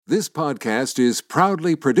This podcast is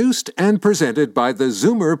proudly produced and presented by the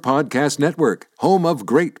Zoomer Podcast Network, home of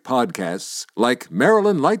great podcasts like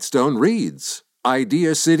Marilyn Lightstone Reads,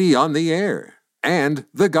 Idea City on the Air, and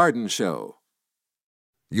The Garden Show.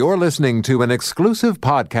 You're listening to an exclusive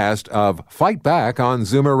podcast of Fight Back on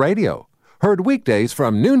Zoomer Radio, heard weekdays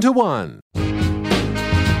from noon to 1.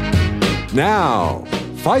 Now,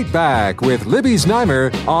 Fight Back with Libby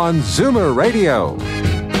Znaimer on Zoomer Radio.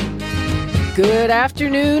 Good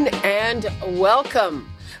afternoon and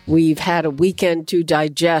welcome. We've had a weekend to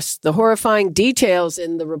digest the horrifying details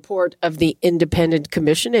in the report of the Independent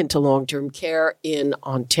Commission into Long-Term Care in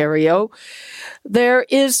Ontario. There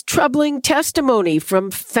is troubling testimony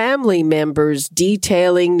from family members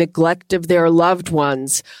detailing neglect of their loved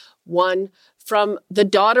ones. One from the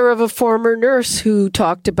daughter of a former nurse who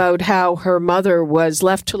talked about how her mother was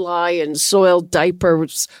left to lie in soiled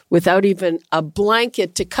diapers without even a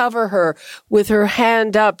blanket to cover her, with her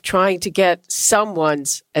hand up trying to get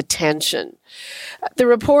someone's attention. The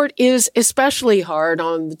report is especially hard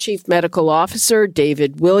on the Chief Medical Officer,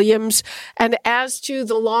 David Williams, and as to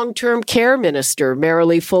the long-term care minister,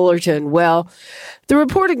 Marilee Fullerton, well, the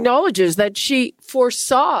report acknowledges that she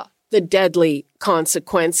foresaw the deadly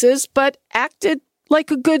consequences, but acted like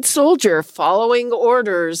a good soldier, following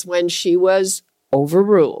orders when she was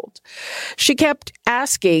overruled. She kept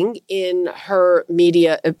asking in her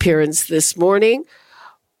media appearance this morning,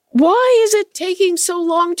 why is it taking so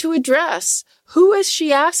long to address? Who is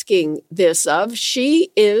she asking this of?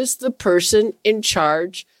 She is the person in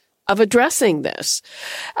charge of addressing this.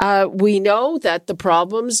 We know that the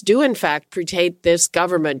problems do, in fact, predate this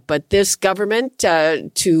government, but this government,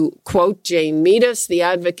 to quote Jane Meadus, the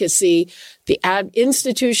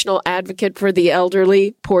institutional advocate for the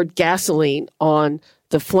elderly, poured gasoline on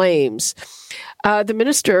the flames. The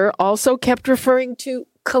minister also kept referring to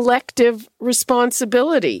collective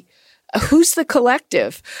responsibility. Who's the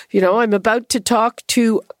collective? You know, I'm about to talk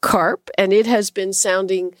to CARP, and it has been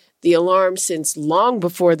sounding the alarm since long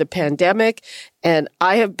before the pandemic, and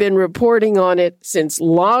I have been reporting on it since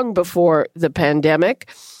long before the pandemic.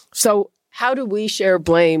 So how do we share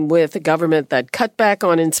blame with a government that cut back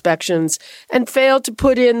on inspections and failed to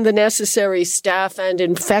put in the necessary staff and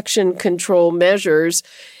infection control measures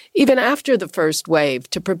even after the first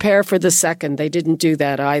wave to prepare for the second? They didn't do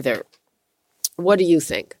that either. What do you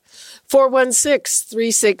think?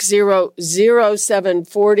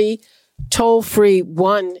 416-360-0740. Toll free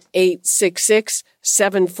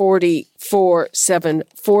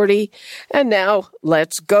 1-866-740-4740. And now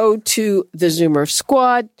let's go to the Zoomer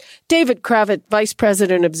squad. David Kravitz, Vice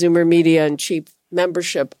President of Zoomer Media and Chief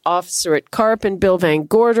Membership Officer at CARP, and Bill Van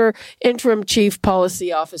Gorder, Interim Chief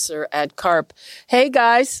Policy Officer at CARP. Hey,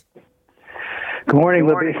 guys. Good morning,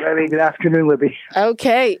 Libby. Good afternoon, Libby.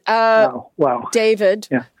 Okay. Wow. David.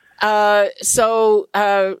 Yeah.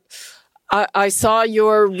 I saw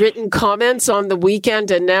your written comments on the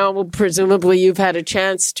weekend, and now presumably you've had a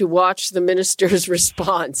chance to watch the minister's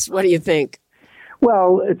response. What do you think?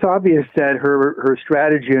 Well, it's obvious that her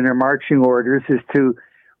strategy and her marching orders is to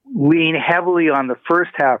lean heavily on the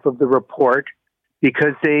first half of the report,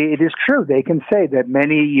 because it is true. They can say that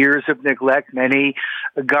many years of neglect, many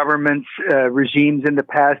governments, regimes in the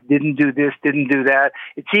past didn't do this, didn't do that.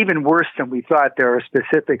 It's even worse than we thought. There are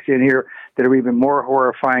specifics in here that are even more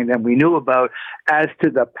horrifying than we knew about as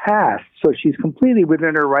to the past. So she's completely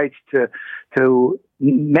within her rights to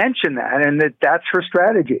mention that, and that's her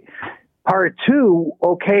strategy. Part two,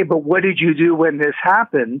 okay, but what did you do when this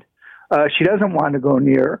happened? She doesn't want to go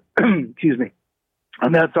near, excuse me.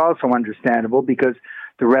 And that's also understandable because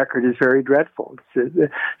the record is very dreadful. The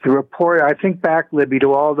report, I think back, Libby,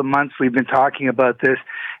 to all the months we've been talking about this,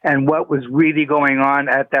 and what was really going on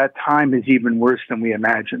at that time is even worse than we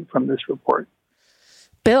imagined from this report.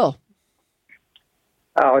 Bill.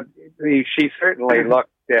 She certainly looked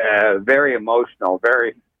very emotional,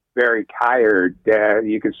 very, very tired.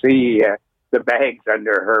 You could see the bags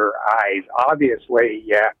under her eyes,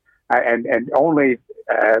 obviously, and only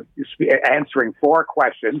answering 4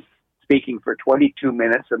 questions, speaking for 22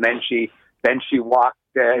 minutes, and then she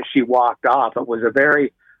walked off. It was a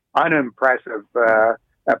very unimpressive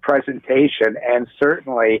presentation, and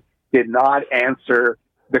certainly did not answer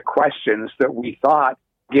the questions that we thought,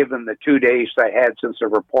 given the 2 days they had since the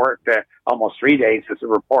report, almost 3 days since the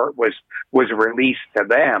report was released to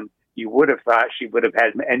them. You would have thought she would have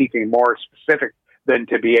had anything more specific than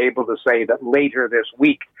to be able to say that later this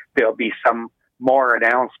week there'll be some more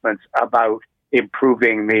announcements about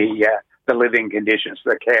improving the living conditions,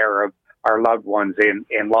 the care of our loved ones in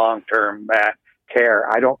long-term care.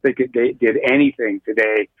 I don't think it did anything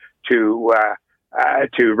today to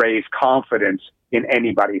raise confidence in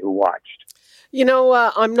anybody who watched. You know,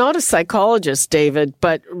 I'm not a psychologist, David,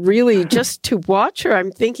 but really just to watch her,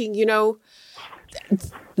 I'm thinking, you know,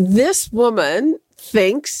 this woman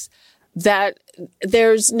thinks that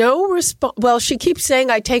there's no well, she keeps saying,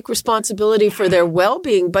 I take responsibility for their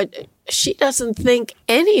well-being, but she doesn't think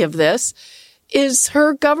any of this is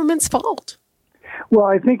her government's fault. Well,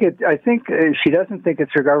 I think she doesn't think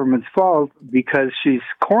it's her government's fault because she's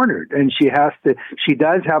cornered, and she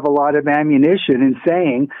does have a lot of ammunition in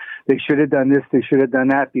saying they should have done this, they should have done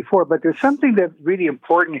that before. But there's something that's really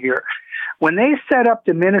important here. When they set up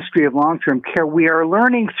the Ministry of Long-Term Care, we are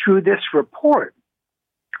learning through this report.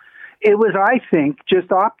 It was, I think,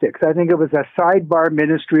 just optics. I think it was a sidebar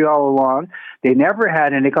ministry all along. They never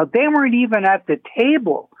had any. They weren't even at the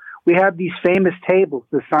table. We have these famous tables,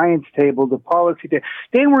 the science table, the policy table.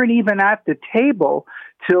 They weren't even at the table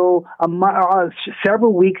till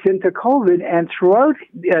several weeks into COVID. And throughout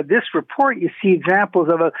this report, you see examples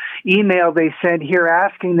of an email they sent here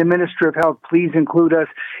asking the Minister of Health, please include us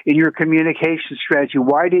in your communication strategy.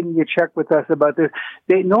 Why didn't you check with us about this?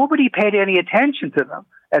 Nobody paid any attention to them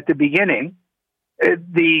at the beginning.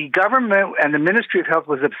 The government and the Ministry of Health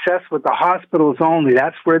was obsessed with the hospitals only.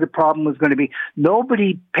 That's where the problem was going to be.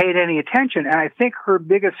 Nobody paid any attention. And I think her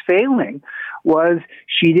biggest failing was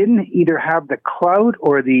she didn't either have the clout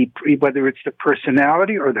or whether it's the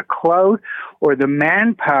personality or the clout or the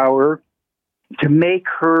manpower to make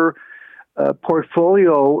her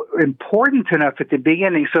portfolio important enough at the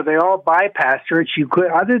beginning, so they all bypassed her, and she could,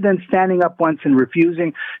 other than standing up once and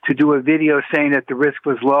refusing to do a video saying that the risk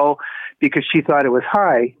was low because she thought it was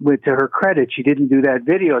high. To her credit, she didn't do that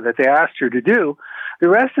video that they asked her to do. The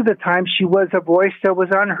rest of the time, she was a voice that was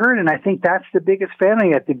unheard, and I think that's the biggest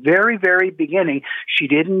failing. At the very, very beginning, she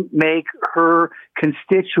didn't make her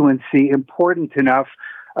constituency important enough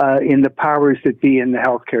in the powers that be in the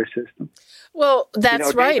healthcare system. Well,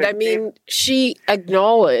 that's right. I mean, she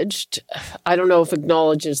acknowledged, I don't know if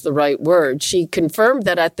acknowledge is the right word, she confirmed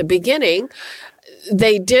that at the beginning,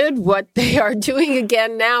 they did what they are doing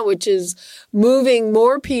again now, which is moving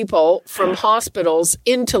more people from hospitals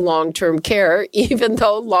into long-term care, even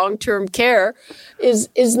though long-term care is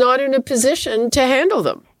not in a position to handle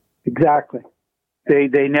them. Exactly.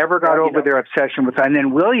 They never got over their obsession with that. And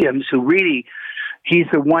then Williams, who really... he's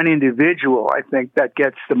the one individual, I think, that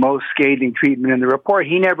gets the most scathing treatment in the report.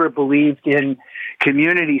 He never believed in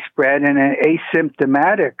community spread and an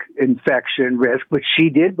asymptomatic infection risk, which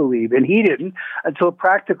she did believe, and he didn't until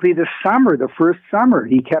practically the first summer.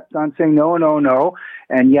 He kept on saying, no.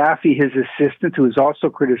 And Yaffe, his assistant, who was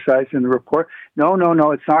also criticized in the report, no,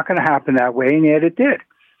 it's not going to happen that way, and yet it did.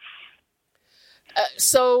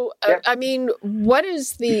 I mean, what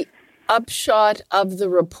is the upshot of the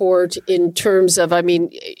report in terms of, I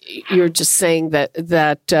mean, you're just saying that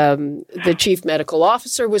the chief medical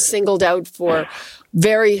officer was singled out for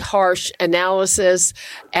very harsh analysis,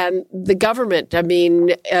 and the government, I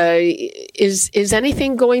mean, is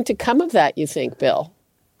anything going to come of that, you think, Bill?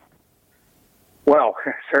 Well,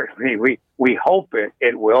 certainly we hope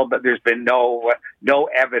it will, but there's been no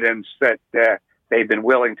evidence that they've been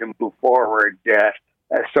willing to move forward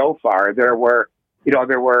so far. There were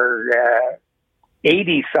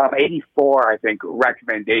 84, I think,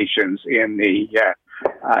 recommendations in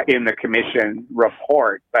the commission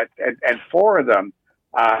report, but and 4 of them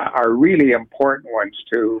are really important ones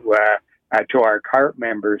to our CART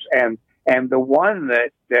members, and the one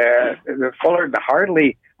that Fullerton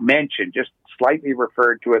hardly mentioned, just slightly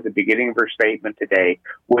referred to at the beginning of her statement today,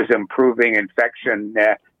 was improving infection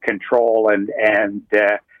control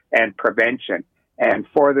and prevention. And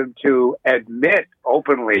for them to admit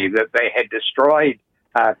openly that they had destroyed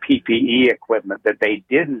PPE equipment, that they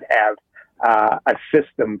didn't have a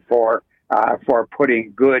system for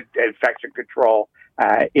putting good infection control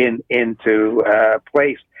into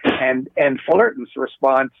place, and Fullerton's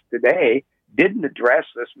response today didn't address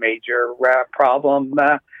this major problem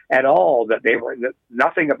at all. That they were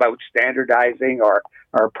nothing about standardizing or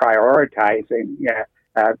prioritizing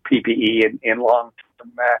PPE in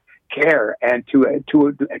long-term care, and to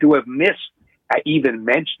have missed even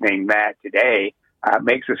mentioning that today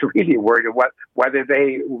makes us really worried of whether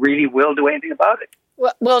they really will do anything about it.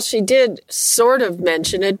 Well, she did sort of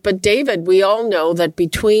mention it, but David, we all know that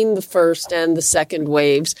between the first and the second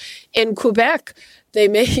waves in Quebec, they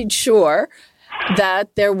made sure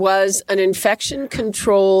that there was an infection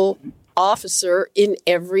control officer in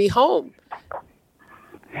every home.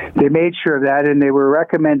 They made sure of that, and they were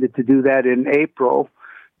recommended to do that in April,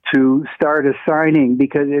 to start assigning,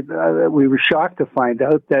 because we were shocked to find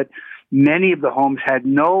out that Many of the homes had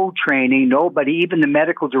no training. Nobody, even the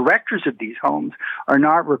medical directors of these homes, are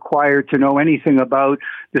not required to know anything about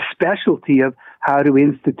the specialty of how to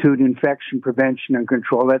institute infection prevention and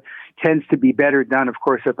control. That tends to be better done, of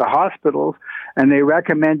course, at the hospitals. And they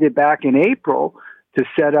recommended back in April to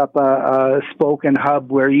set up a spoke and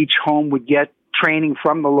hub where each home would get training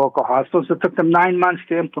from the local hospitals. It took them 9 months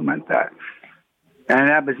to implement that. And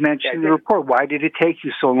that was mentioned in the report. Why did it take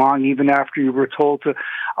you so long, even after you were told to?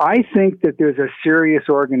 I think that there's a serious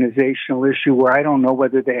organizational issue where I don't know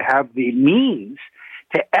whether they have the means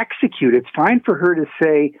to execute. It's fine for her to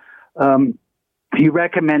say, he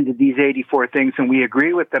recommended these 84 things and we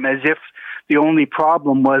agree with them, as if the only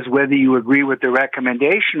problem was whether you agree with the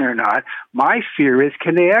recommendation or not. My fear is,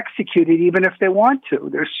 can they execute it even if they want to?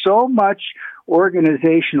 There's so much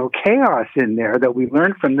organizational chaos in there that we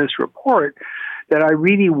learned from this report that I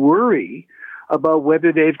really worry about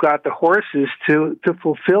whether they've got the horses to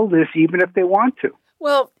fulfill this, even if they want to.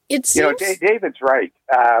 Well, it seems... David's right.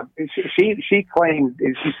 She claimed,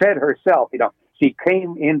 she said herself, she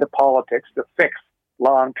came into politics to fix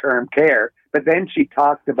long-term care, but then she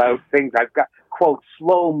talked about things, I've got, quote,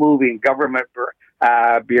 slow-moving government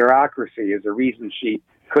bureaucracy is a reason she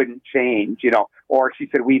couldn't change, or she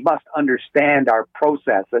said, we must understand our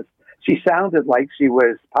processes. She sounded like she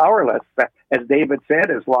was powerless. As David said,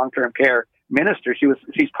 as long-term care minister,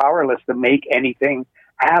 she's powerless to make anything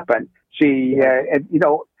happen. She's a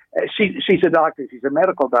doctor. She's a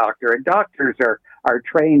medical doctor, and doctors are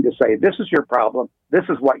trained to say, this is your problem. This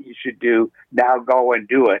is what you should do. Now go and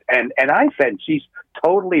do it. And I said she's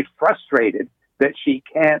totally frustrated that she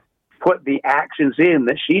can't put the actions in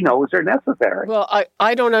that she knows are necessary. Well,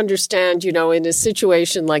 I don't understand, in a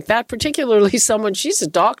situation like that, particularly she's a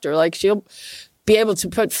doctor, like she'll be able to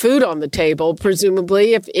put food on the table,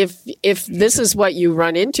 presumably. If this is what you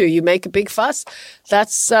run into, you make a big fuss.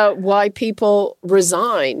 That's why people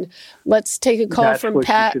resign. Let's take a call from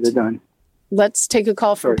Pat. Let's take a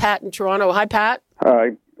call from Pat in Toronto. Hi, Pat.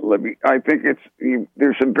 Hi, Libby. I think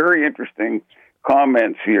there's some very interesting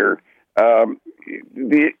comments here. I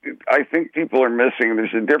think people are missing.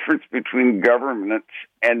 There's a difference between governance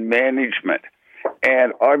and management.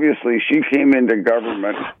 And obviously, she came into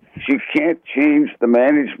government. She can't change the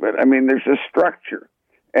management. I mean, there's a structure.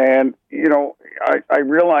 And, I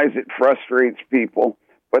realize it frustrates people,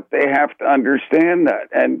 but they have to understand that.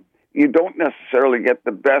 And you don't necessarily get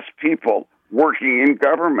the best people working in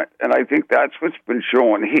government. And I think that's what's been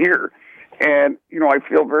shown here. And, I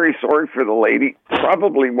feel very sorry for the lady.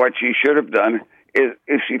 Probably what she should have done is,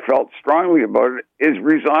 if she felt strongly about it, is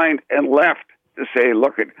resigned and left to say,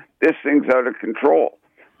 look, this thing's out of control.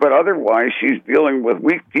 But otherwise, she's dealing with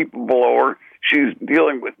weak people below her. She's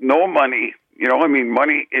dealing with no money.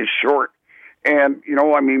 Money is short. And,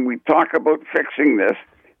 we talk about fixing this.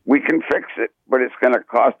 We can fix it, but it's going to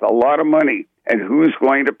cost a lot of money. And who's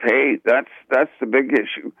going to pay? That's the big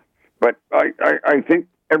issue. But I think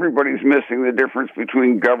everybody's missing the difference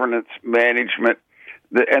between governance, management,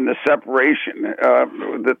 and the separation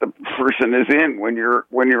that the person is in when you're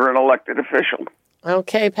an elected official.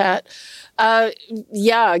 Okay, Pat.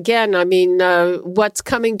 Again, what's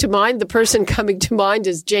coming to mind? The person coming to mind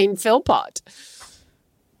is Jane Philpott.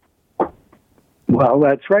 Well,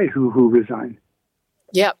 that's right. Who resigned?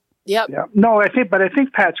 Yep. Yeah. No, I think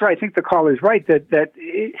Pat's right. I think the caller's right that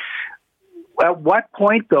at what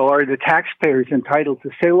point, though, are the taxpayers entitled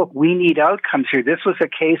to say, look, we need outcomes here? This was a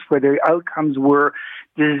case where the outcomes were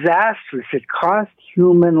disastrous. It cost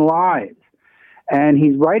human lives. And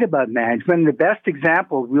he's right about management. The best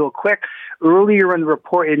example, real quick, earlier in the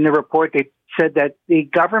report, they said that the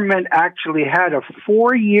government actually had a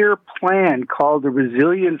 4-year plan called the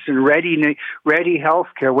Resilience and Ready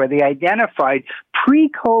Healthcare, where they identified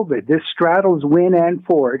pre-COVID, this straddles Wynne and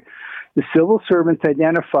Ford, the civil servants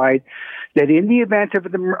identified that in the event of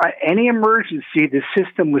any emergency, the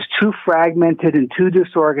system was too fragmented and too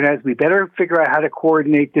disorganized. We better figure out how to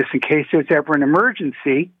coordinate this in case there's ever an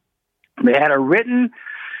emergency. They had a written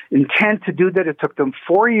intent to do that. It took them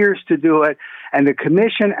 4 years to do it. And the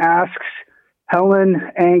commission asks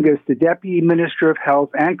Helen Angus, the Deputy Minister of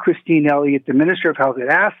Health, and Christine Elliott, the Minister of Health, had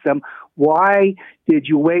asked them, why did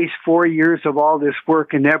you waste 4 years of all this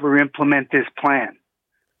work and never implement this plan?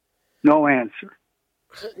 No answer.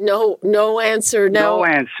 No answer. No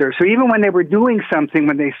answer. So even when they were doing something,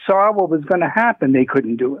 when they saw what was going to happen, they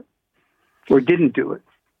couldn't do it or didn't do it.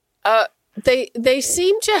 They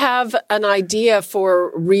seem to have an idea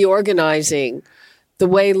for reorganizing the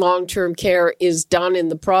way long-term care is done in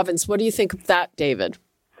the province. What do you think of that, David?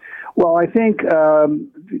 Well, I think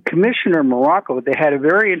Commissioner Morocco, they had a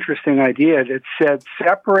very interesting idea that said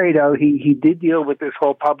separate out, he did deal with this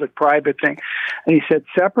whole public-private thing, and he said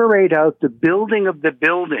separate out the building of the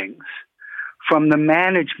buildings from the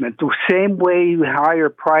management, the same way you hire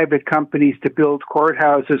private companies to build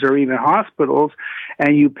courthouses or even hospitals,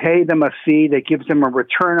 and you pay them a fee that gives them a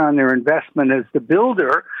return on their investment as the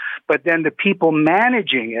builder, but then the people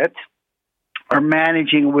managing it are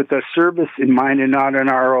managing with a service in mind and not an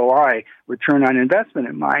ROI, return on investment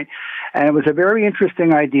in mind. And it was a very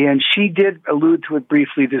interesting idea, and she did allude to it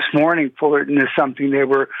briefly this morning. Fullerton is something they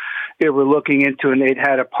were looking into, and they'd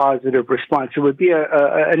had a positive response. It would be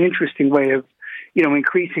an interesting way of,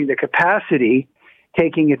 increasing the capacity,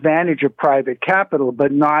 taking advantage of private capital,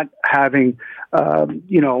 but not having,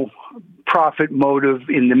 profit motive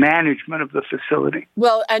in the management of the facility.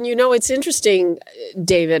 Well, and it's interesting,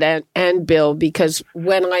 David and Bill, because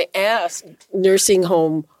when I asked nursing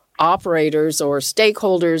home operators or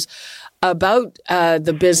stakeholders about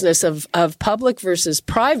the business of public versus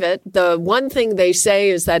private, the one thing they say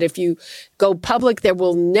is that if you go public, there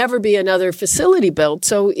will never be another facility built.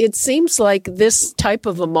 So it seems like this type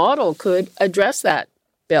of a model could address that,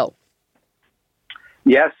 Bill.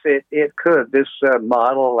 Yes, it could. This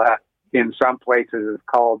model in some places is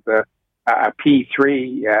called the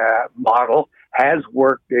P3 model, has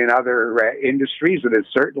worked in other industries, and is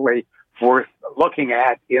certainly worth looking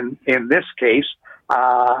at in this case.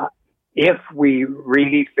 If we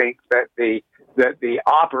really think that the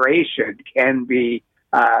operation can be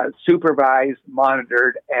supervised,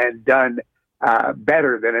 monitored, and done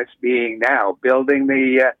better than it's being now, building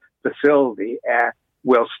the facility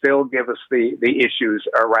will still give us the issues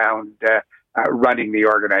around running the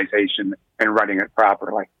organization and running it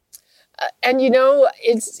properly. And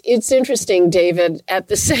it's interesting, David. At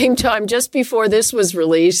the same time, just before this was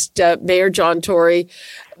released, Mayor John Tory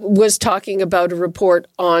was talking about a report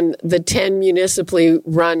on the 10 municipally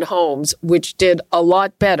run homes, which did a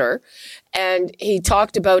lot better. And he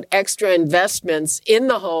talked about extra investments in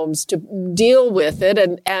the homes to deal with it.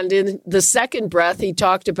 And in the second breath, he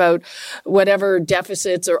talked about whatever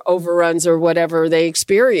deficits or overruns or whatever they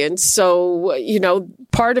experience. So,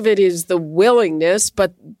 part of it is the willingness,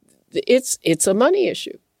 but it's a money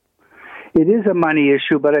issue. It is a money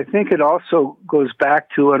issue, but I think it also goes back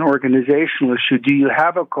to an organizational issue. Do you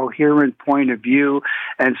have a coherent point of view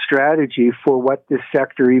and strategy for what this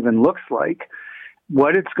sector even looks like,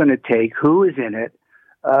 what it's going to take, who is in it,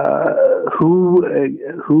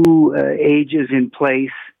 who ages in place,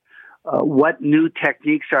 what new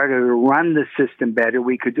techniques are to run the system better?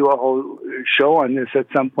 We could do a whole show on this at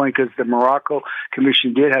some point, because the Morocco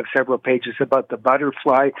Commission did have several pages about the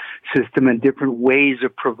butterfly system and different ways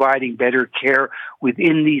of providing better care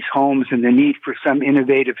within these homes and the need for some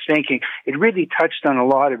innovative thinking. It really touched on a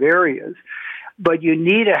lot of areas. But you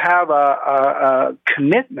need to have a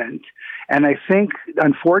commitment. And I think,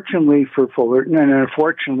 unfortunately for Fullerton, and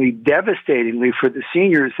unfortunately, devastatingly for the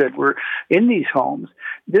seniors that were in these homes,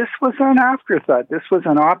 this was an afterthought. This was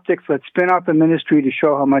an optics. Let's spin off the ministry to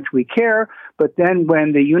show how much we care. But then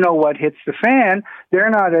when the you-know-what hits the fan, they're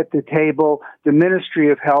not at the table. The Ministry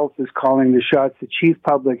of Health is calling the shots. The Chief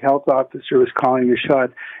Public Health Officer is calling the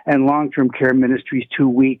shots. And long-term care ministry is too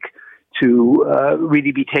weak to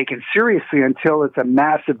really be taken seriously until it's a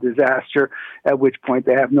massive disaster, at which point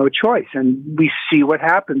they have no choice. And we see what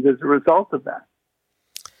happens as a result of that.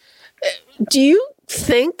 Do you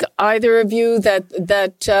think, either of you, that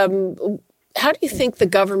how do you think the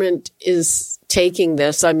government is taking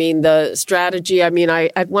this? I mean, the strategy,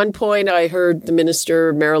 at one point I heard the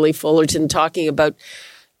Minister, Marilee Fullerton, talking about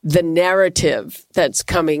the narrative that's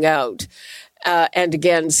coming out. And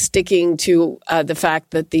again, sticking to the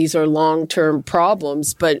fact that these are long-term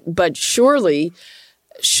problems, but surely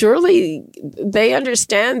they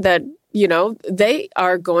understand that, they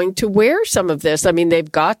are going to wear some of this. I mean,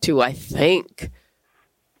 they've got to, I think.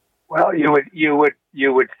 Well, you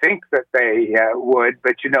would think that they would,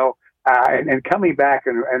 but and coming back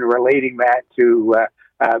and relating that to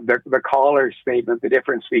the caller's statement, the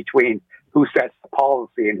difference between who sets the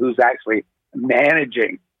policy and who's actually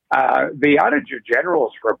managing. The Auditor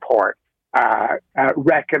General's report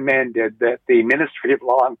recommended that the Ministry of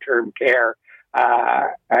Long-Term Care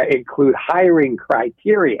include hiring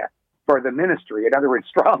criteria for the ministry. In other words,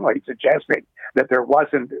 strongly suggesting that there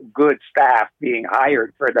wasn't good staff being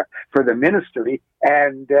hired for the ministry,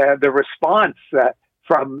 and the response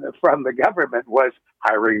from the government was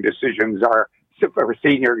hiring decisions are for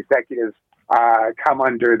senior executives come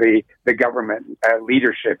under the government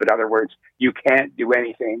leadership. In other words, you can't do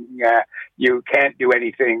anything. You can't do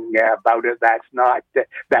anything about it.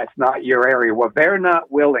 That's not your area. Well, they're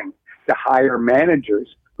not willing to hire managers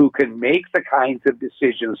who can make the kinds of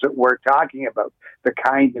decisions that we're talking about, the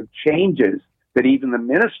kind of changes that even the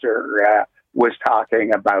minister was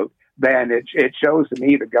talking about, then it shows to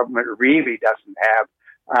me the government really doesn't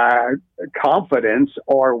have confidence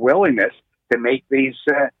or willingness to make these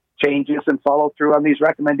changes and follow through on these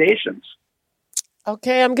recommendations.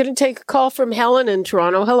 Okay, I'm going to take a call from Helen in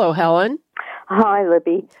Toronto. Hello, Helen. Hi,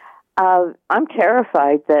 Libby. I'm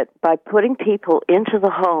terrified that by putting people into the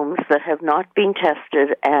homes that have not been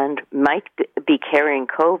tested and might be carrying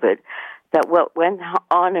COVID, that what went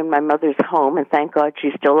on in my mother's home, and thank God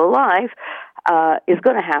she's still alive, is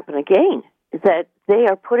going to happen again. That they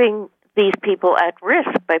are putting these people at risk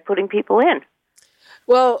by putting people in.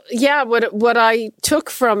 Well, yeah, what I took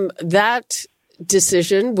from that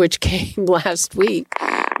decision, which came last week,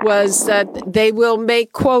 was that they will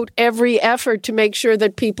make, quote, every effort to make sure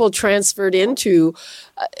that people transferred into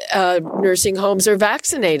nursing homes are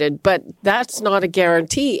vaccinated. But that's not a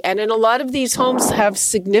guarantee. And in a lot of these homes have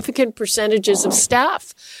significant percentages of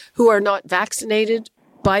staff who are not vaccinated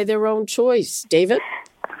by their own choice. David?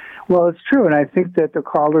 Well, it's true. And I think that the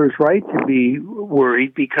caller is right to be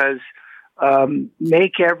worried because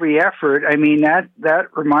make every effort. I mean, that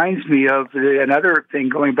reminds me of another thing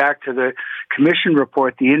going back to the commission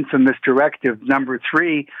report, the infamous directive number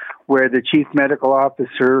 3, where the chief medical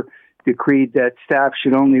officer decreed that staff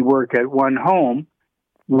should only work at one home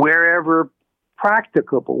wherever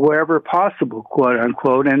practicable, wherever possible, quote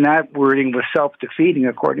unquote. And that wording was self-defeating,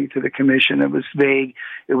 according to the commission. It was vague.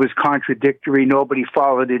 It was contradictory. Nobody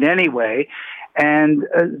followed it anyway. And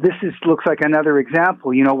this looks like another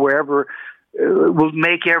example, wherever we'll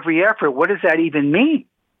make every effort. What does that even mean?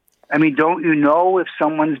 I mean, don't you know if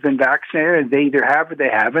someone's been vaccinated? They either have or they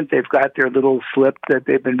haven't. They've got their little slip that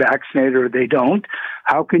they've been vaccinated or they don't.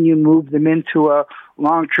 How can you move them into a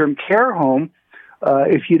long-term care home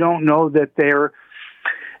if you don't know that they're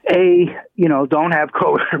don't have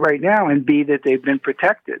COVID right now, and B, that they've been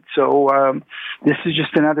protected? So this is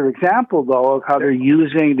just another example, though, of how they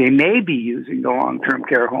may be using the long-term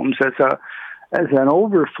care homes as an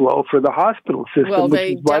overflow for the hospital system, which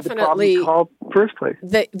is why the problem is called in the first place.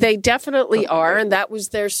 They definitely are, and that was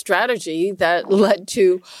their strategy that led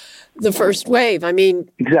to the first wave. I mean,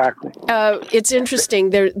 exactly. It's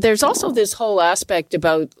interesting. There's also this whole aspect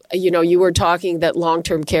about, you were talking that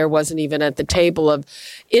long-term care wasn't even at the table of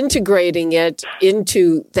integrating it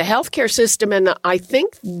into the healthcare system. And I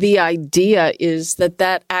think the idea is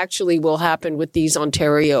that actually will happen with these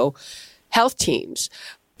Ontario health teams.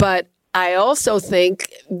 But I also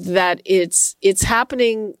think that it's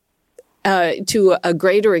happening to a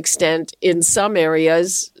greater extent in some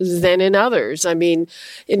areas than in others. I mean,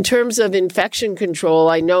 in terms of infection control,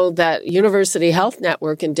 I know that University Health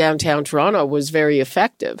Network in downtown Toronto was very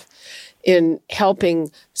effective in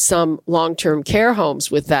helping some long-term care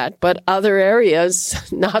homes with that, but other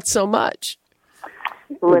areas, not so much.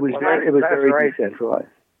 It was very decentralized.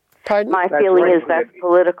 Pardon? My feeling is that's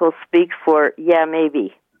political speak for, yeah,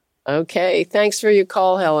 maybe. Okay. Thanks for your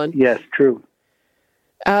call, Helen. Yes, true.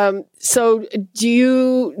 So do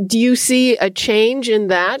you see a change in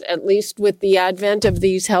that, at least with the advent of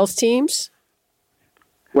these health teams?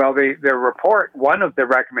 Well, the report, one of the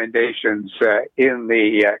recommendations in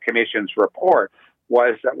the commission's report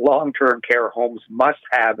was that long-term care homes must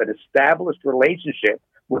have an established relationship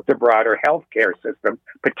with the broader healthcare system,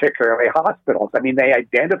 particularly hospitals. I mean, they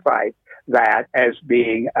identified that as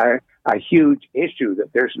being a huge issue,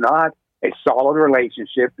 that there's not a solid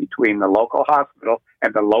relationship between the local hospital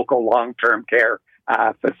and the local long-term care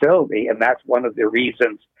facility. And that's one of the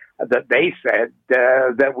reasons that they said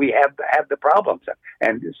that we have the problems.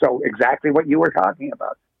 And so exactly what you were talking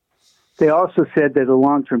about. They also said that the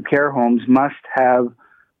long-term care homes must pass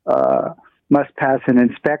an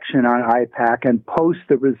inspection on IPAC and post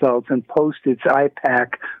the results and post its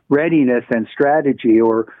IPAC readiness and strategy,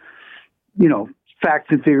 or, facts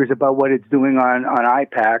and figures about what it's doing on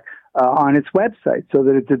IPAC on its website, so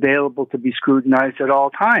that it's available to be scrutinized at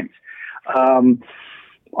all times. On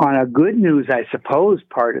a good news, I suppose,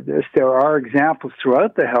 part of this, there are examples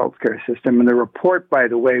throughout the healthcare system, and the report, by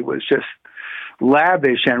the way, was just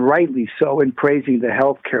lavish, and rightly so, in praising the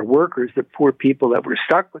healthcare workers, the poor people that were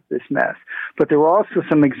stuck with this mess. But there were also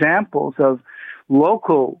some examples of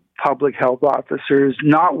local public health officers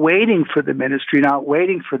not waiting for the ministry, not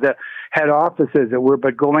waiting for the head office, as it were,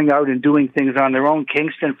 but going out and doing things on their own.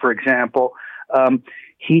 Kingston, for example,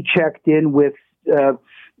 he checked in with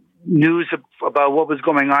news about what was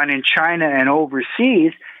going on in China and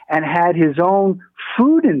overseas, and had his own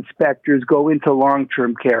food inspectors go into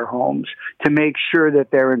long-term care homes to make sure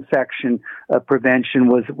that their infection prevention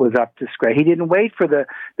was up to scratch. He didn't wait for that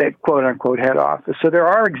quote-unquote head office. So there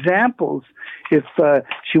are examples, if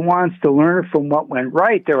she wants to learn from what went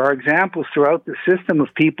right, there are examples throughout the system of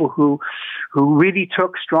people who really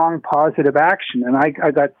took strong positive action. And I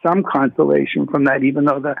got some consolation from that, even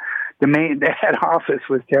though the head office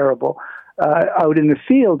was terrible. Out in the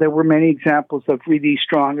field, there were many examples of really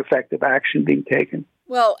strong, effective action being taken.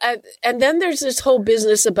 Well, and then there's this whole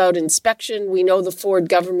business about inspection. We know the Ford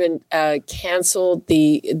government canceled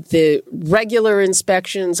the regular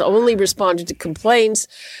inspections, only responded to complaints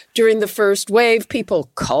during the first wave. People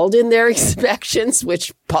called in their inspections,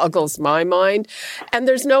 which boggles my mind. And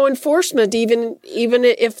there's no enforcement, even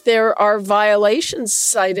if there are violations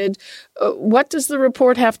cited. What does the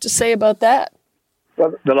report have to say about that?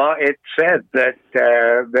 Well, the law, it said that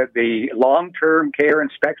the long-term care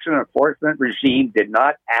inspection enforcement regime did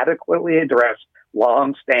not adequately address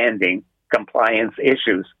long-standing compliance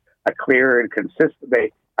issues. A clear and consistent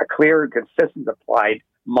applied,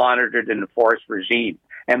 monitored, and enforced regime.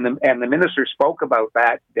 And the minister spoke about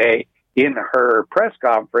that day in her press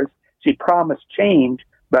conference. She promised change,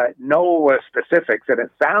 but no specifics, and it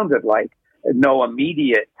sounded like no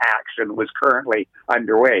immediate action was currently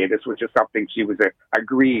underway. This was just something she was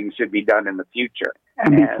agreeing should be done in the future.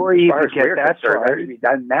 And before you even get that far, it has to be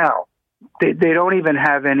done now. They don't even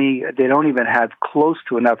have close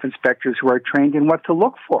to enough inspectors who are trained in what to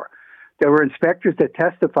look for. There were inspectors that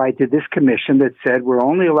testified to this commission that said we're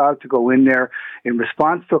only allowed to go in there in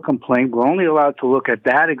response to a complaint. We're only allowed to look at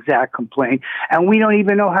that exact complaint, and we don't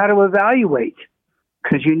even know how to evaluate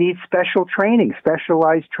because you need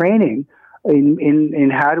specialized training in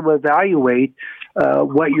how to evaluate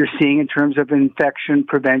what you're seeing in terms of infection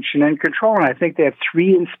prevention and control. And I think they have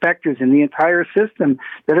 3 inspectors in the entire system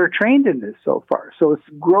that are trained in this so far. So it's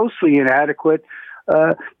grossly inadequate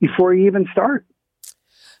before you even start.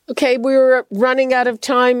 Okay, we're running out of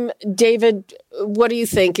time. David, what do you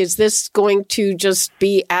think? Is this going to just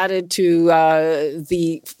be added to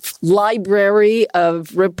the library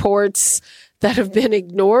of reports that have been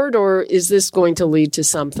ignored, or is this going to lead to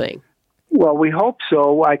something? Well, we hope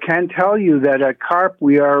so. I can tell you that at CARP,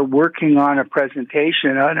 we are working on a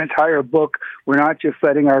presentation, an entire book. We're not just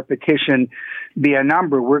letting our petition be a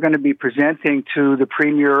number. We're going to be presenting to the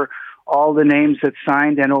Premier all the names that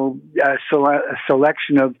signed and a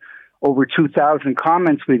selection of over 2,000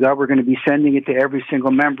 comments we got. We're going to be sending it to every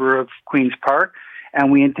single member of Queen's Park, and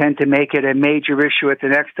we intend to make it a major issue at the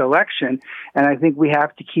next election. And I think we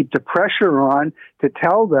have to keep the pressure on to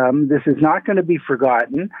tell them this is not going to be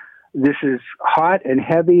forgotten. This is hot and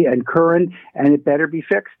heavy and current, and it better be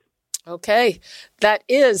fixed. Okay. That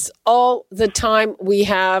is all the time we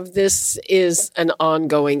have. This is an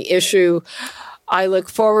ongoing issue. I look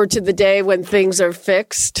forward to the day when things are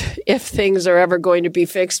fixed. If things are ever going to be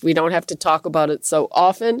fixed, we don't have to talk about it so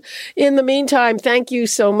often. In the meantime, thank you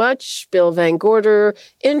so much, Bill Van Gorder,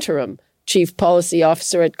 Interim Chief Policy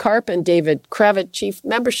Officer at CARP, and David Kravitz, Chief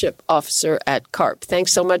Membership Officer at CARP.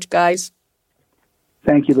 Thanks so much, guys.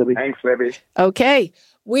 Thank you, Libby. Thanks, Libby. Okay.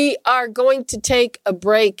 We are going to take a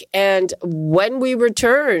break, and when we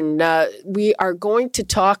return, we are going to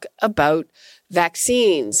talk about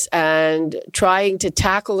vaccines and trying to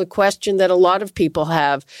tackle a question that a lot of people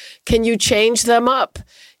have. Can you change them up?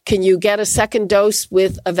 Can you get a second dose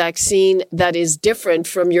with a vaccine that is different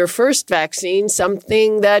from your first vaccine,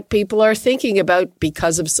 something that people are thinking about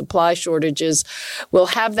because of supply shortages? We'll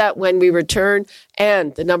have that when we return.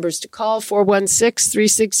 And the numbers to call,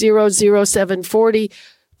 416-360-0740,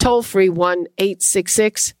 toll free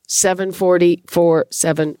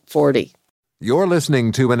 1-866-740-4740. You're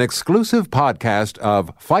listening to an exclusive podcast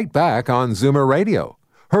of Fight Back on Zoomer Radio.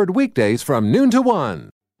 Heard weekdays from noon to 1.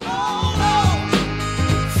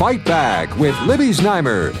 Fight Back with Libby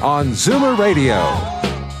Znaimer on Zoomer Radio.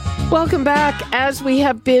 Welcome back. As we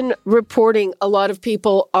have been reporting, a lot of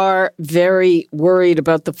people are very worried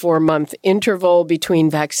about the 4-month interval between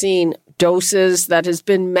vaccine doses that has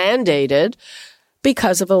been mandated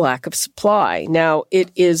because of a lack of supply. Now,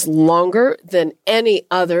 it is longer than any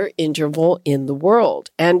other interval in the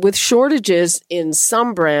world. And with shortages in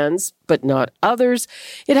some brands, but not others,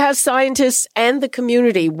 it has scientists and the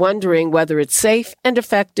community wondering whether it's safe and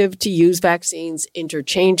effective to use vaccines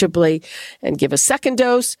interchangeably and give a second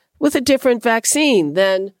dose with a different vaccine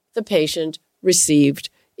than the patient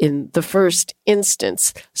received in the first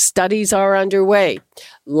instance. Studies are underway.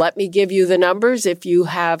 Let me give you the numbers if you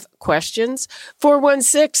have questions.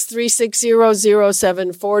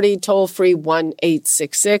 416-360-0740, toll free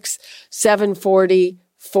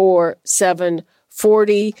 1-866-740-4740.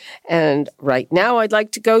 40. And right now I'd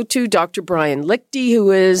like to go to Dr. Brian Lichty,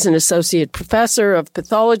 who is an associate professor of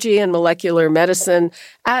pathology and molecular medicine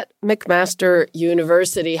at McMaster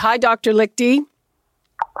University. Hi, Dr. Lichty.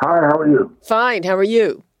 Hi, how are you? Fine. How are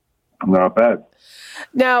you? Not bad.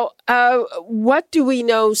 Now, what do we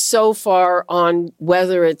know so far on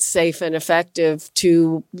whether it's safe and effective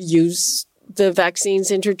to use the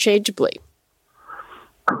vaccines interchangeably?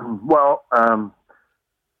 Well,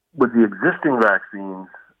 with the existing vaccines,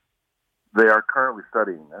 they are currently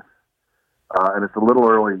studying this, and it's a little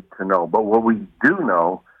early to know. But what we do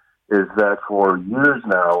know is that for years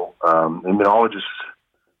now, immunologists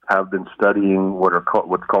have been studying what's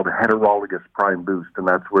called a heterologous prime boost, and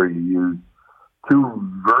that's where you use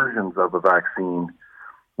two versions of a vaccine,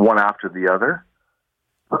 one after the other.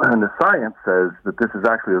 And the science says that this is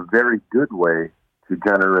actually a very good way to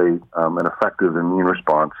generate an effective immune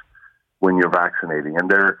response when you're vaccinating. And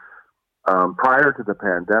there, prior to the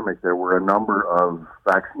pandemic, there were a number of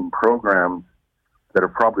vaccine programs that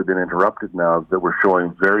have probably been interrupted now that were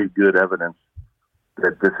showing very good evidence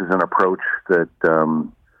that this is an approach that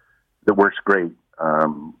that works great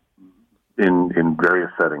in various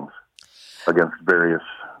settings against various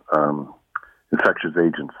infectious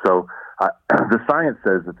agents. So the science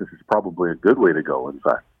says that this is probably a good way to go, in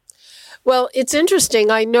fact. Well, it's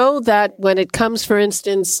interesting. I know that when it comes, for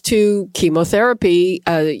instance, to chemotherapy,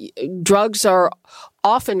 drugs are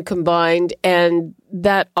often combined, and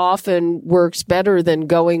that often works better than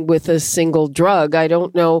going with a single drug. I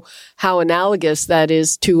don't know how analogous that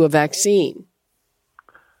is to a vaccine.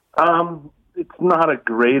 It's not a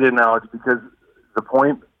great analogy because the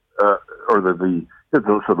point,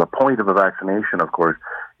 the point of a vaccination, of course,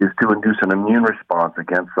 is to induce an immune response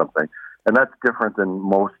against something, and that's different than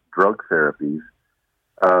most drug therapies.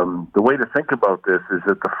 The way to think about this is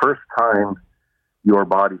that the first time your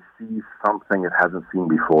body sees something it hasn't seen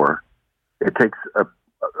before, it takes a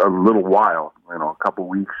little while, a couple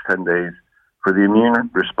weeks, 10 days, for the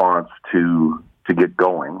immune response to get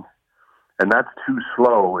going. And that's too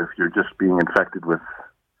slow if you're just being infected with,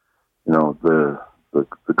 the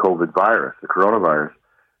COVID virus, the coronavirus.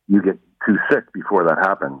 You get too sick before that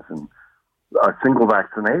happens. And a single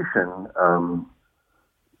vaccination,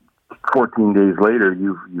 14 days later,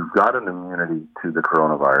 you've got an immunity to the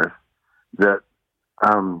coronavirus that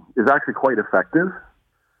is actually quite effective.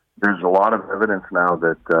 There's a lot of evidence now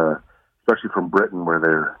that, especially from Britain, where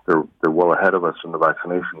they're well ahead of us in the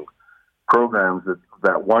vaccination programs,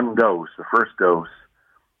 that one dose, the first dose,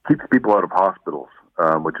 keeps people out of hospitals,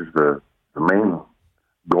 which is the main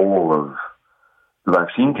goal of the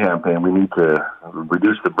vaccine campaign. We need to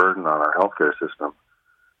reduce the burden on our healthcare system.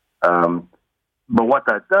 But what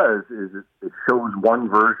that does is it shows one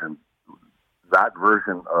version, that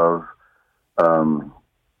version of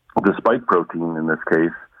the spike protein in this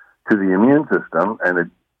case, to the immune system, and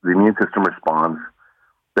the immune system responds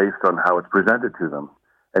based on how it's presented to them.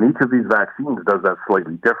 And each of these vaccines does that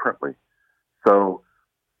slightly differently. So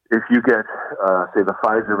if you get, say, the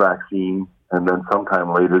Pfizer vaccine, and then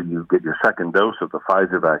sometime later you get your second dose of the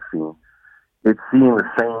Pfizer vaccine, it's seeing the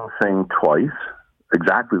same thing twice,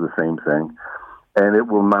 exactly the same thing, and it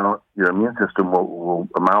will mount, your immune system will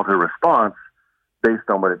mount a response based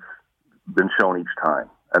on what it's been shown each time,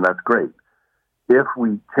 and that's great. If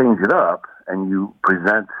we change it up and you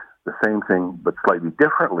present the same thing but slightly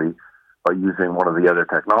differently by using one of the other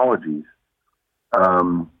technologies,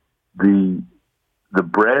 the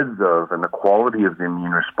breadth of and the quality of the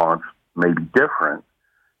immune response may be different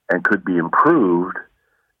and could be improved,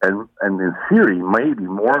 and in theory may be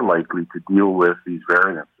more likely to deal with these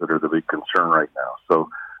variants that are the big concern right now. So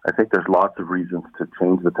I think there's lots of reasons to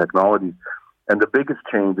change the technology. And the biggest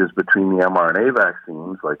changes between the mRNA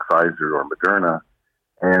vaccines like Pfizer or Moderna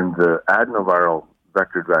and the adenoviral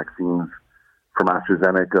vectored vaccines from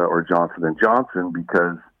AstraZeneca or Johnson & Johnson,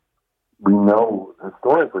 because we know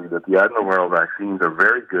historically that the adenoviral vaccines are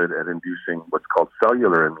very good at inducing what's called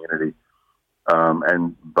cellular immunity.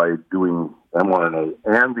 And by doing mRNA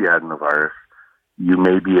and the adenovirus, you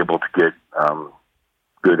may be able to get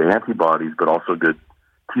good antibodies, but also good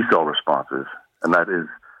T-cell responses. And that is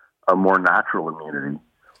a more natural immunity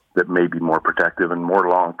that may be more protective and more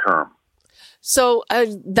long-term. So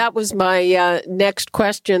that was my next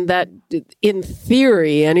question, that in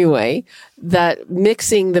theory anyway, that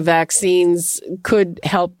mixing the vaccines could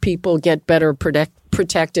help people get better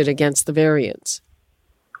protected against the variants.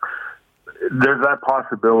 There's that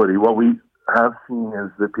possibility. What we have seen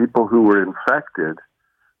is that people who were infected,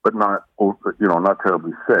 but not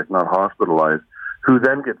terribly sick, not hospitalized, who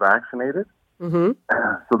then get vaccinated. Mm-hmm.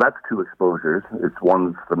 So that's two exposures.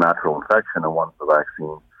 One's the natural infection and one's the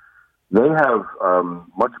vaccine. they have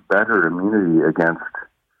much better immunity against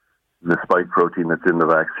the spike protein that's in the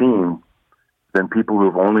vaccine than people who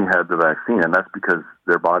have only had the vaccine, and that's because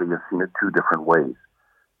their body has seen it two different ways.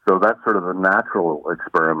 So that's sort of a natural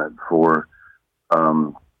experiment for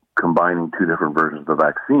combining two different versions of the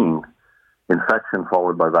vaccine. Infection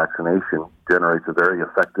followed by vaccination generates a very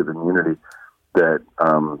effective immunity that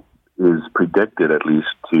is predicted, at least,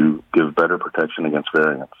 to give better protection against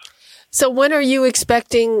variants. So when are you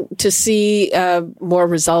expecting to see more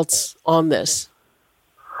results on this?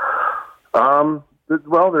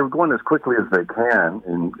 Well, they're going as quickly as they can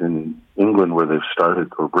in England, where they've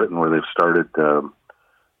started, or Britain, where they've started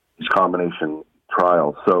these combination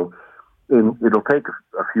trials. So it'll take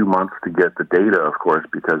a few months to get the data, of course,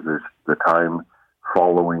 because there's the time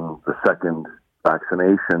following the second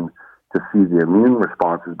vaccination to see the immune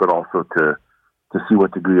responses, but also to see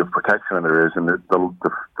what degree of protection there is. And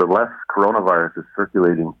the less coronavirus is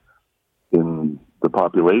circulating in the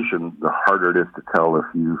population, the harder it is to tell if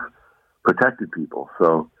you've protected people.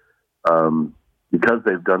 So because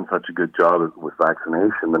they've done such a good job with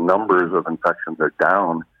vaccination, the numbers of infections are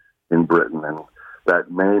down in Britain, and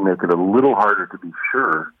that may make it a little harder to be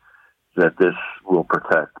sure that this will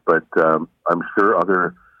protect. But I'm sure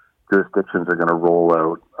other jurisdictions are going to roll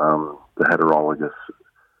out the heterologous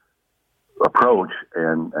approach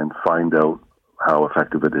and find out how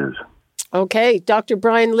effective it is. Okay. Dr.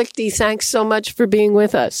 Brian Lichty, thanks so much for being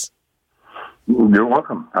with us. You're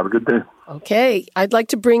welcome. Have a good day. Okay. I'd like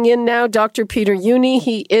to bring in now Dr. Peter Uni.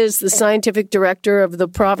 He is the scientific director of the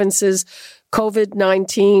province's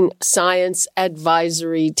COVID-19 Science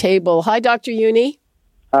Advisory Table. Hi, Dr. Uni.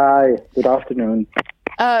 Hi. Good afternoon.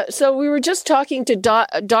 So we were just talking to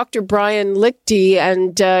Dr. Brian Lichty,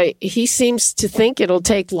 and he seems to think it'll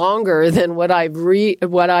take longer than what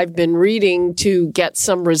I've been reading to get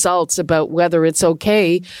some results about whether it's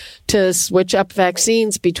okay to switch up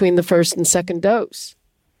vaccines between the first and second dose.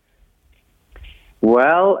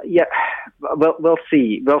 Well, yeah, we'll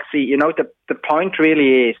see. We'll see. You know, the point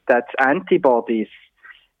really is that antibodies,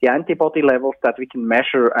 the antibody levels that we can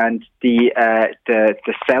measure, and the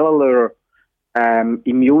cellular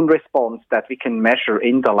immune response that we can measure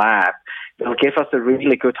in the lab will give us a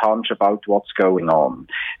really good hunch about what's going on.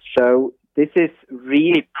 So this is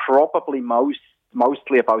really probably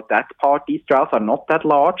mostly about that part. These trials are not that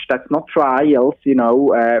large. That's not trials,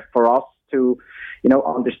 for us to,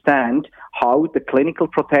 understand how the clinical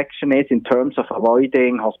protection is in terms of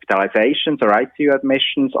avoiding hospitalizations or ICU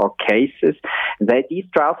admissions or cases. These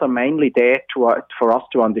trials are mainly there for us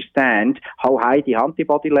to understand how high the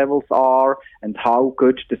antibody levels are and how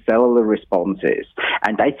good the cellular response is.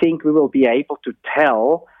 And I think we will be able to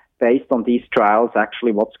tell, based on these trials,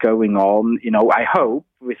 actually what's going on, I hope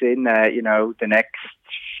within, the next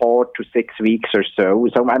 4 to 6 weeks or so.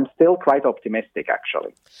 So I'm still quite optimistic,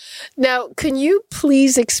 actually. Now, can you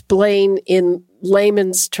please explain in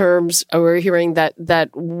layman's terms, we're hearing that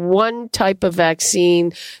one type of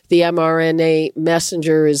vaccine, the mRNA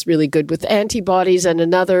messenger, is really good with antibodies and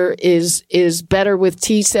another is better with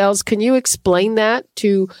T cells. Can you explain that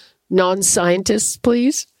to non-scientists,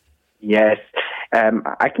 please? Yes.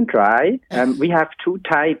 I can try. We have two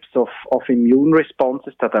types of immune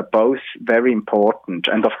responses that are both very important,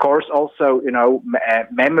 and of course also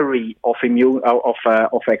memory of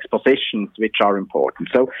of expositions, which are important.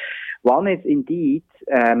 So one is indeed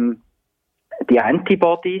the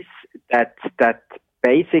antibodies that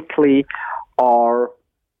basically are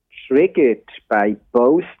triggered by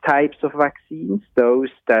both types of vaccines, those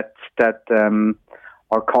that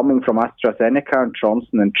are coming from AstraZeneca and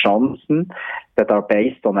Johnson & Johnson, that are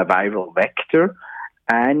based on a viral vector,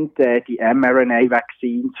 and the mRNA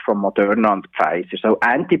vaccines from Moderna and Pfizer. So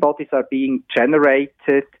antibodies are being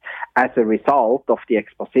generated as a result of the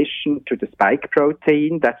exposition to the spike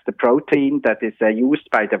protein. That's the protein that is used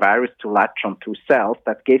by the virus to latch onto cells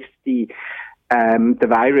that gives the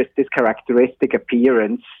virus this characteristic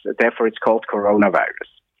appearance. Therefore, it's called coronavirus.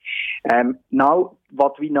 Now,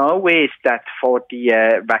 what we know is that for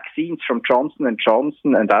the vaccines from Johnson &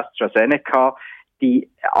 Johnson and AstraZeneca, the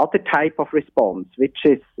other type of response, which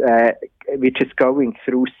is going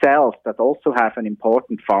through cells that also have an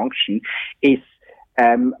important function, is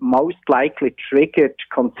most likely triggered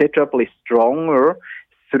considerably stronger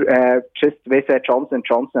just with Johnson &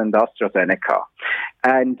 Johnson and AstraZeneca.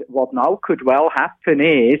 And what now could well happen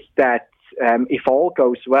is that if all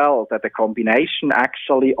goes well, that the combination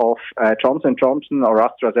actually of Johnson & Johnson or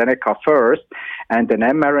AstraZeneca first and an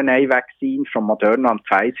mRNA vaccine from Moderna and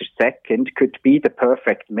Pfizer second could be the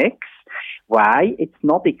perfect mix. Why? It's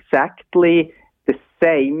not exactly the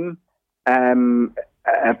same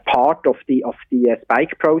a part of the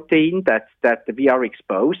spike protein that we are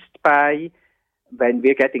exposed by when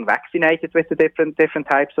we're getting vaccinated with the different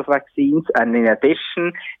types of vaccines. And in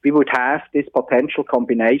addition, we would have this potential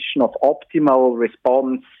combination of optimal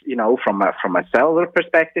response, from a cellular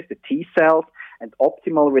perspective, the T cells, and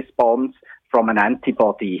optimal response from an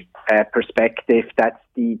antibody perspective.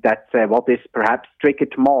 That's what is perhaps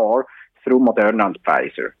triggered more through Moderna and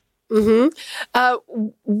Pfizer. Mm-hmm.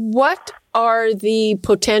 What are the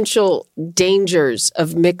potential dangers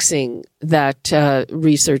of mixing that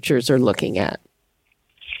researchers are looking at?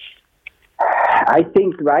 I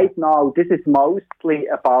think right now this is mostly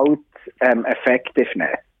about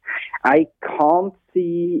effectiveness. I can't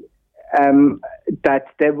see that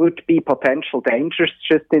there would be potential dangers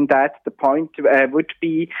just in that. The point would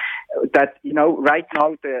be that, right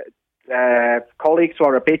now the colleagues who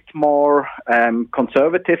are a bit more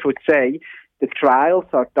conservative would say the trials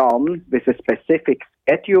are done with a specific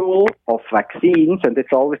schedule of vaccines, and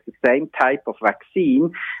it's always the same type of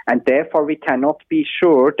vaccine, and therefore we cannot be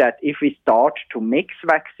sure that if we start to mix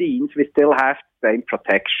vaccines, we still have the same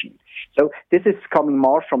protection. So this is coming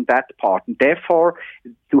more from that part, and therefore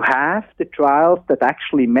to have the trials that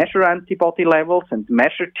actually measure antibody levels and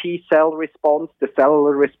measure T cell response, the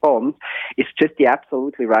cellular response, is just the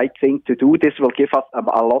absolutely right thing to do. This will give us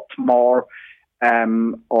a lot more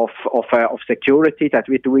of security that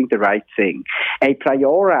we're doing the right thing. A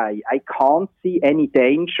priori, I can't see any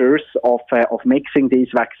dangers of mixing these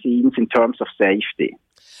vaccines in terms of safety.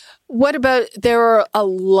 What about, there are a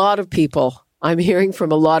lot of people, I'm hearing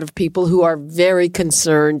from a lot of people who are very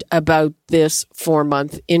concerned about this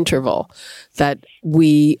 4-month interval that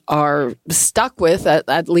we are stuck with,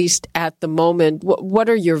 at least at the moment. What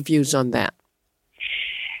are your views on that?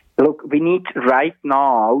 Look, we need right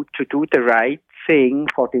now to do the right thing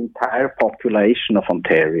for the entire population of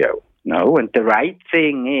Ontario. And the right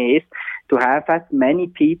thing is to have as many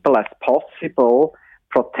people as possible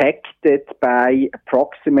protected by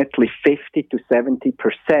approximately 50 to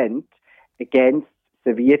 70% against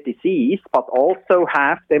severe disease, but also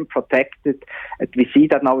have them protected, and we see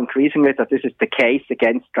that now increasingly that this is the case,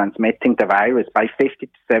 against transmitting the virus by 50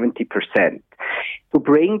 to 70%. To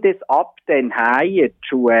bring this up then higher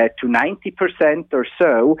to 90% or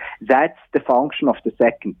so, that's the function of the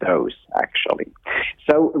second dose, actually.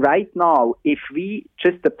 So right now, if we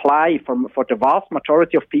just apply for the vast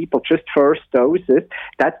majority of people just first doses,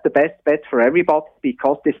 that's the best bet for everybody,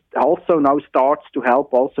 because this also now starts to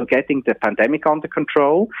help also getting the pandemic under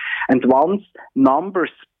control. And once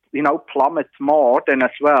numbers plummet more, then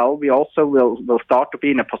as well, we also will start to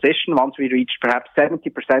be in a position, once we reach perhaps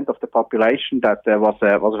 70% of the population that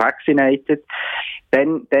was vaccinated,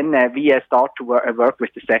 then we start to work with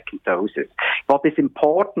the second doses. What is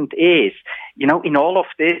important is, in all of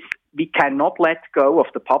this, we cannot let go of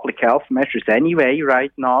the public health measures anyway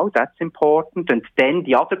right now. That's important. And then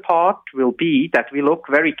the other part will be that we look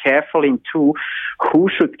very carefully into who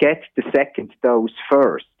should get the second dose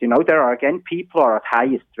first. There are, again, people who are at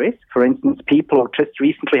highest risk. For instance, people who just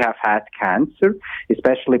recently have had cancer,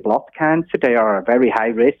 especially blood cancer. They are at very high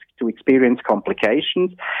risk to experience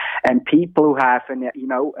complications. And people who have an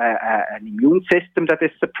immune system that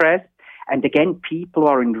is suppressed. And again, people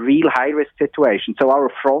are in real high-risk situations. So our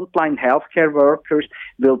frontline healthcare workers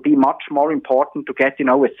will be much more important to get,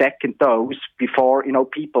 a second dose before,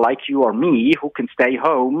 people like you or me who can stay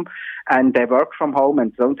home and they work from home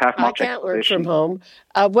and don't have much exposition. I can't work from home.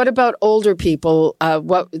 What about older people?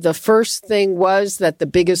 What the first thing was that the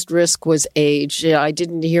biggest risk was age. I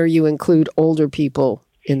didn't hear you include older people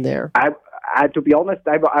in there. To be honest,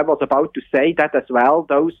 I was about to say that as well.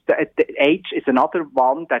 The age is another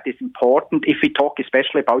one that is important if we talk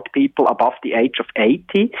especially about people above the age of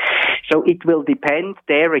 80. So it will depend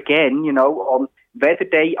there again, on whether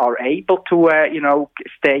they are able to,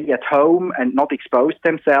 stay at home and not expose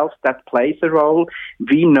themselves. That plays a role.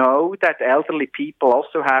 We know that elderly people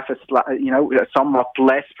also have a somewhat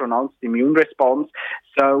less pronounced immune response.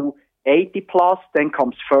 So 80 plus then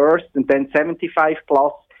comes first, and then 75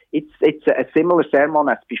 plus. It's a similar sermon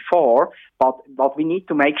as before, but what we need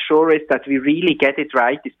to make sure is that we really get it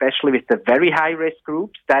right, especially with the very high-risk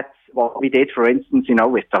groups. That's what we did, for instance,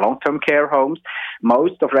 with the long-term care homes.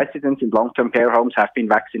 Most of residents in long-term care homes have been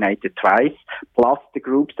vaccinated twice, plus the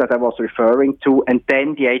groups that I was referring to, and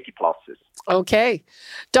then the 80-pluses. Okay.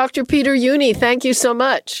 Dr. Peter Jüni, thank you so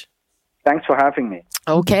much. Thanks for having me.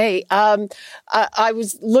 Okay. I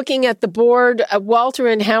was looking at the board. Walter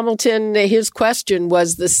in Hamilton, his question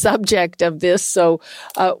was the subject of this. So,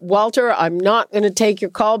 Walter, I'm not going to take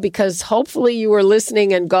your call because hopefully you were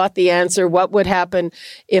listening and got the answer. What would happen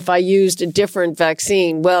if I used a different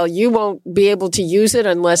vaccine? Well, you won't be able to use it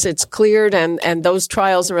unless it's cleared and those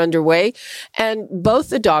trials are underway. And both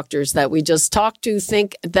the doctors that we just talked to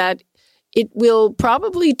think that it will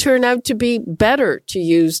probably turn out to be better to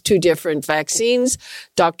use two different vaccines.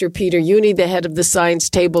 Dr. Peter Uni, the head of the science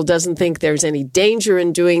table, doesn't think there's any danger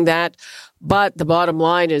in doing that. But the bottom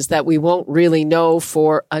line is that we won't really know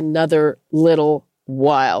for another little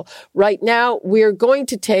while. Right now, we're going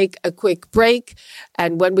to take a quick break.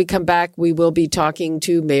 And when we come back, we will be talking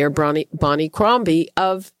to Mayor Bonnie Crombie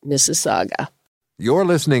of Mississauga. You're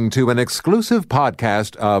listening to an exclusive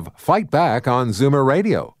podcast of Fight Back on Zoomer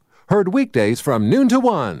Radio. Heard weekdays from noon to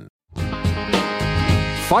 1.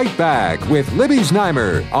 Fight Back with Libby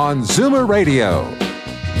Znaimer on Zoomer Radio.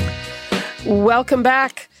 Welcome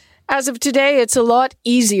back. As of today, it's a lot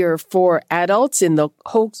easier for adults in the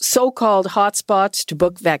so-called hotspots to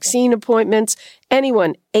book vaccine appointments.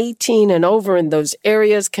 Anyone 18 and over in those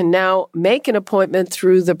areas can now make an appointment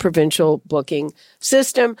through the provincial booking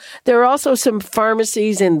system. There are also some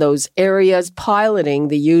pharmacies in those areas piloting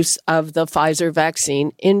the use of the Pfizer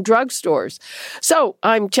vaccine in drugstores. So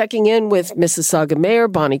I'm checking in with Mississauga Mayor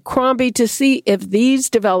Bonnie Crombie to see if these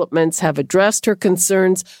developments have addressed her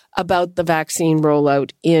concerns about the vaccine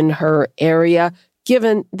rollout in her area,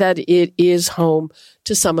 given that it is home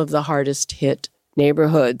to some of the hardest hit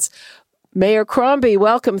neighborhoods. Mayor Crombie,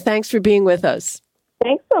 welcome. Thanks for being with us.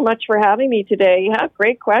 Thanks so much for having me today. You have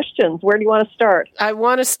great questions. Where do you want to start? I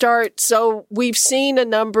want to start. So we've seen a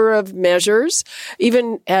number of measures,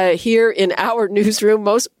 even here in our newsroom.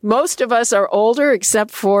 Most of us are older, except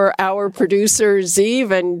for our producer, Zeev,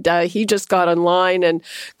 and he just got online and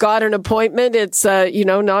got an appointment. It's,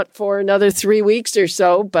 not for another 3 weeks or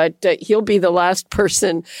so, but he'll be the last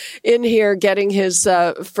person in here getting his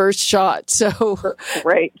first shot. So,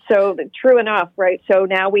 right. So true enough, right? So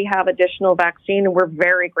now we have additional vaccine, and we're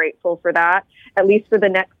very grateful for that. At least for the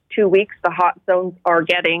next 2 weeks, the hot zones are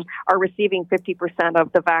receiving 50%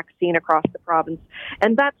 of the vaccine across the province.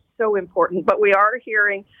 And that's so important. But we are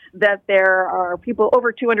hearing that there are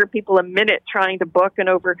over 200 people a minute trying to book and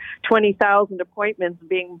over 20,000 appointments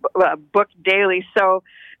being booked daily. So,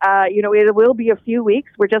 it will be a few weeks.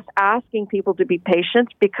 We're just asking people to be patient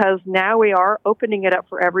because now we are opening it up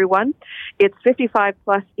for everyone. It's 55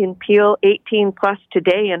 plus in Peel, 18 plus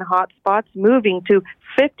today in hotspots, moving to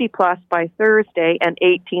 50 plus by Thursday and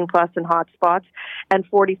 18 plus in hotspots and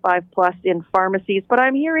 45 plus in pharmacies. But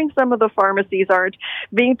I'm hearing some of the pharmacies aren't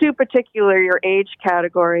being too particular, your age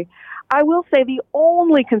category. I will say the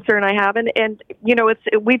only concern I have, and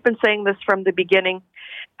we've been saying this from the beginning,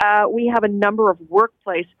 we have a number of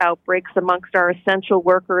workplace outbreaks amongst our essential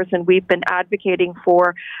workers, and we've been advocating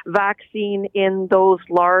for vaccine in those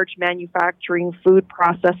large manufacturing, food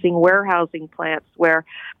processing, warehousing plants where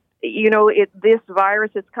this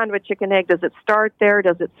virus, it's kind of a chicken egg. Does it start there?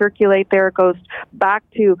 Does it circulate there? It goes back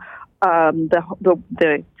to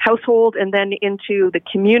the household and then into the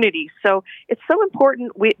community. So it's so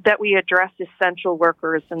important that we address essential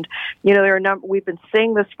workers. And, we've been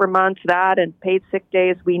saying this for months, that and paid sick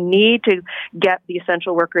days. We need to get the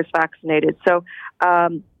essential workers vaccinated. So,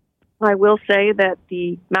 I will say that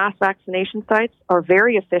the mass vaccination sites are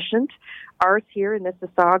very efficient. Ours here in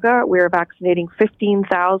Mississauga, we're vaccinating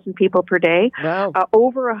 15,000 people per day, wow.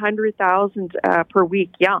 Over 100,000 per week.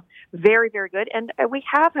 Yeah, very, very good. And we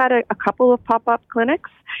have had a couple of pop-up clinics,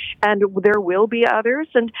 and there will be others.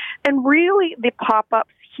 And really, the pop-ups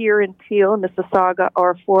here in Peel and Mississauga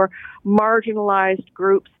are for marginalized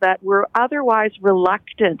groups that were otherwise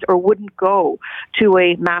reluctant or wouldn't go to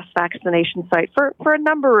a mass vaccination site for a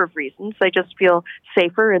number of reasons. They just feel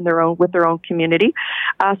safer with their own community.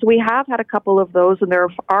 So we have had a couple of those, and there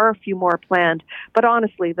are a few more planned. But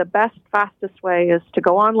honestly, the best, fastest way is to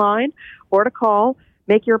go online or to call,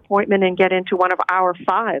 make your appointment, and get into one of our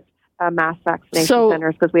 5 mass vaccination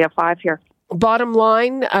centers, because we have 5 here. Bottom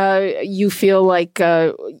line, you feel like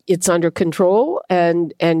it's under control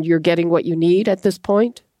and you're getting what you need at this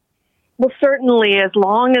point? Well, certainly, as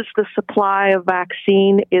long as the supply of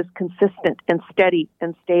vaccine is consistent and steady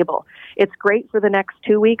and stable. It's great for the next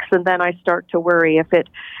 2 weeks, and then I start to worry if it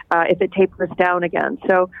tapers down again.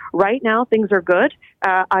 So right now, things are good.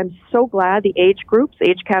 I'm so glad the age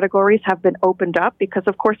categories have been opened up because,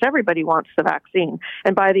 of course, everybody wants the vaccine.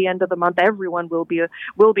 And by the end of the month, everyone will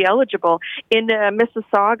be eligible. In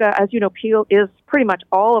Mississauga, as you know, Peel is pretty much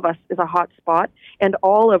all of us is a hot spot, and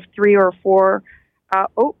all of 3 or 4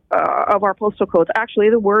 of our postal codes. Actually,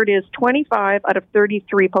 the word is 25 out of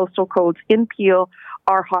 33 postal codes in Peel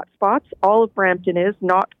are hotspots. All of Brampton is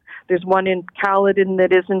not. There's one in Caledon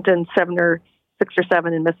that isn't, and 6 or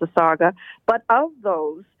 7 in Mississauga. But of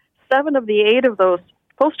those, 7 of the 8 of those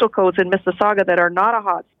postal codes in Mississauga that are not a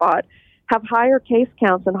hotspot have higher case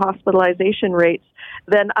counts and hospitalization rates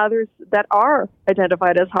than others that are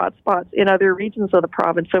identified as hotspots in other regions of the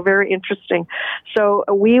province. So very interesting. So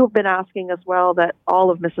we've been asking as well that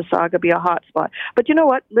all of Mississauga be a hotspot. But you know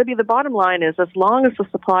what, Libby, the bottom line is as long as the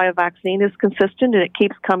supply of vaccine is consistent and it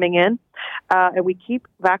keeps coming in, and we keep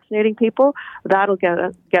vaccinating people, that'll get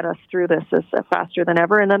us through this faster than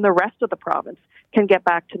ever. And then the rest of the province can get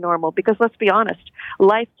back to normal. Because let's be honest,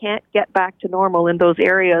 life can't get back to normal in those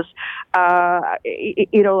areas,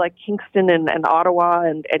 like Kingston and Ottawa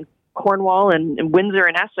and Cornwall and Windsor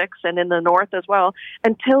and Essex and in the north as well,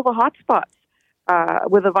 until the hotspots,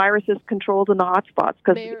 with the virus is controlled in the hotspots,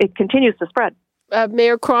 because it continues to spread.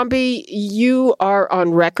 Mayor Crombie, you are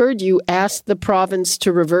on record. You asked the province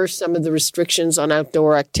to reverse some of the restrictions on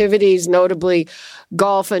outdoor activities, notably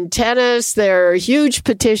golf and tennis. There are huge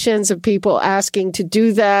petitions of people asking to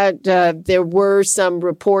do that. There were some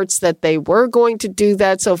reports that they were going to do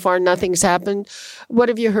that. So far, nothing's happened. What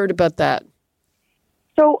have you heard about that?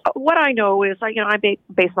 So what I know is, I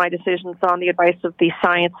base my decisions on the advice of the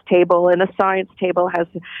science table, and the science table has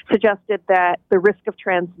suggested that the risk of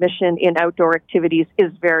transmission in outdoor activities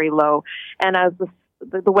is very low. And as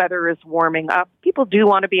the weather is warming up, people do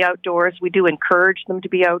want to be outdoors. We do encourage them to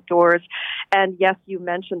be outdoors. And yes, you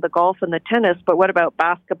mentioned the golf and the tennis, but what about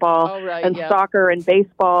basketball soccer and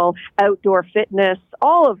baseball, outdoor fitness,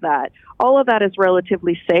 all of that? All of that is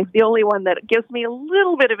relatively safe. The only one that gives me a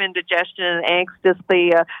little bit of indigestion and angst is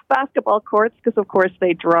the basketball courts, because of course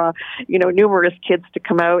they draw, numerous kids to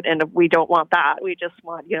come out, and we don't want that. We just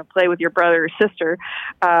want, play with your brother or sister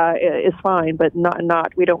is fine, but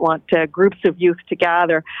not. We don't want groups of youth to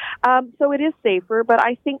gather. So it is safer, but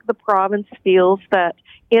I think the province feels that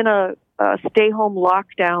in a stay-home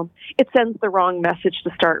lockdown, it sends the wrong message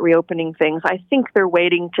to start reopening things. I think they're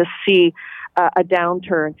waiting to see a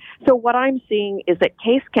downturn. So what I'm seeing is that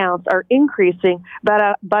case counts are increasing, but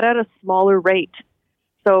at a smaller rate.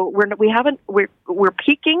 So we're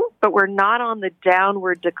peaking, but we're not on the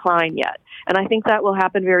downward decline yet. And I think that will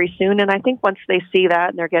happen very soon. And I think once they see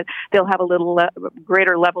that, and they'll have a little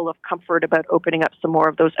greater level of comfort about opening up some more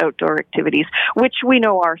of those outdoor activities, which we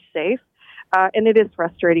know are safe. And it is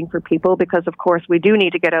frustrating for people because, of course, we do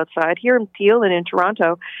need to get outside. Here in Peel and in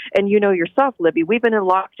Toronto, and you know yourself, Libby, we've been in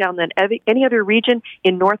lockdown than any other region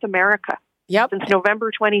in North America since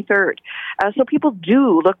November 23rd. So people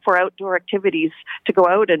do look for outdoor activities to go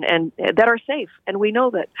out and that are safe. And we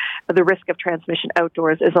know that the risk of transmission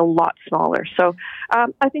outdoors is a lot smaller. So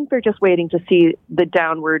I think they're just waiting to see the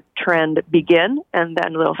downward trend begin, and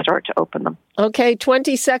then they'll start to open them. Okay,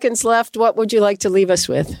 20 seconds left. What would you like to leave us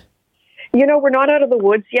with? We're not out of the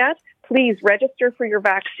woods yet. Please register for your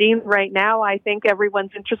vaccine right now. I think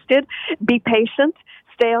everyone's interested. Be patient.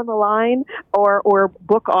 Stay on the line or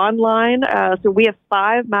book online. So we have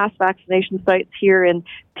 5 mass vaccination sites here in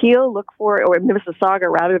Peel. Or in Mississauga,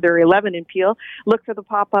 rather. There are 11 in Peel. Look for the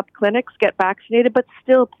pop-up clinics. Get vaccinated. But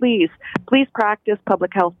still, please practice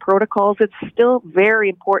public health protocols. It's still very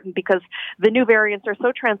important because the new variants are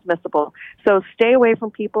so transmissible. So stay away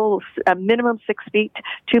from people, a minimum 6 feet,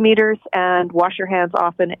 2 meters, and wash your hands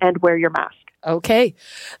often and wear your mask. Okay.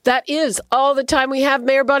 That is all the time we have.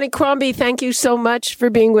 Mayor Bonnie Crombie, thank you so much for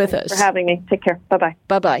being with us. For having me. Take care. Bye-bye.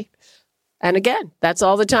 Bye-bye. And again, that's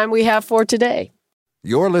all the time we have for today.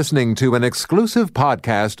 You're listening to an exclusive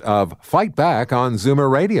podcast of Fight Back on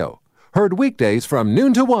Zoomer Radio. Heard weekdays from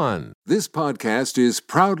noon to 1. This podcast is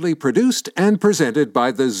proudly produced and presented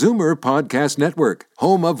by the Zoomer Podcast Network,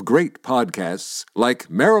 home of great podcasts like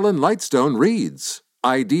Marilyn Lightstone Reads,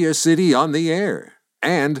 Idea City on the Air,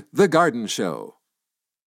 and The Garden Show.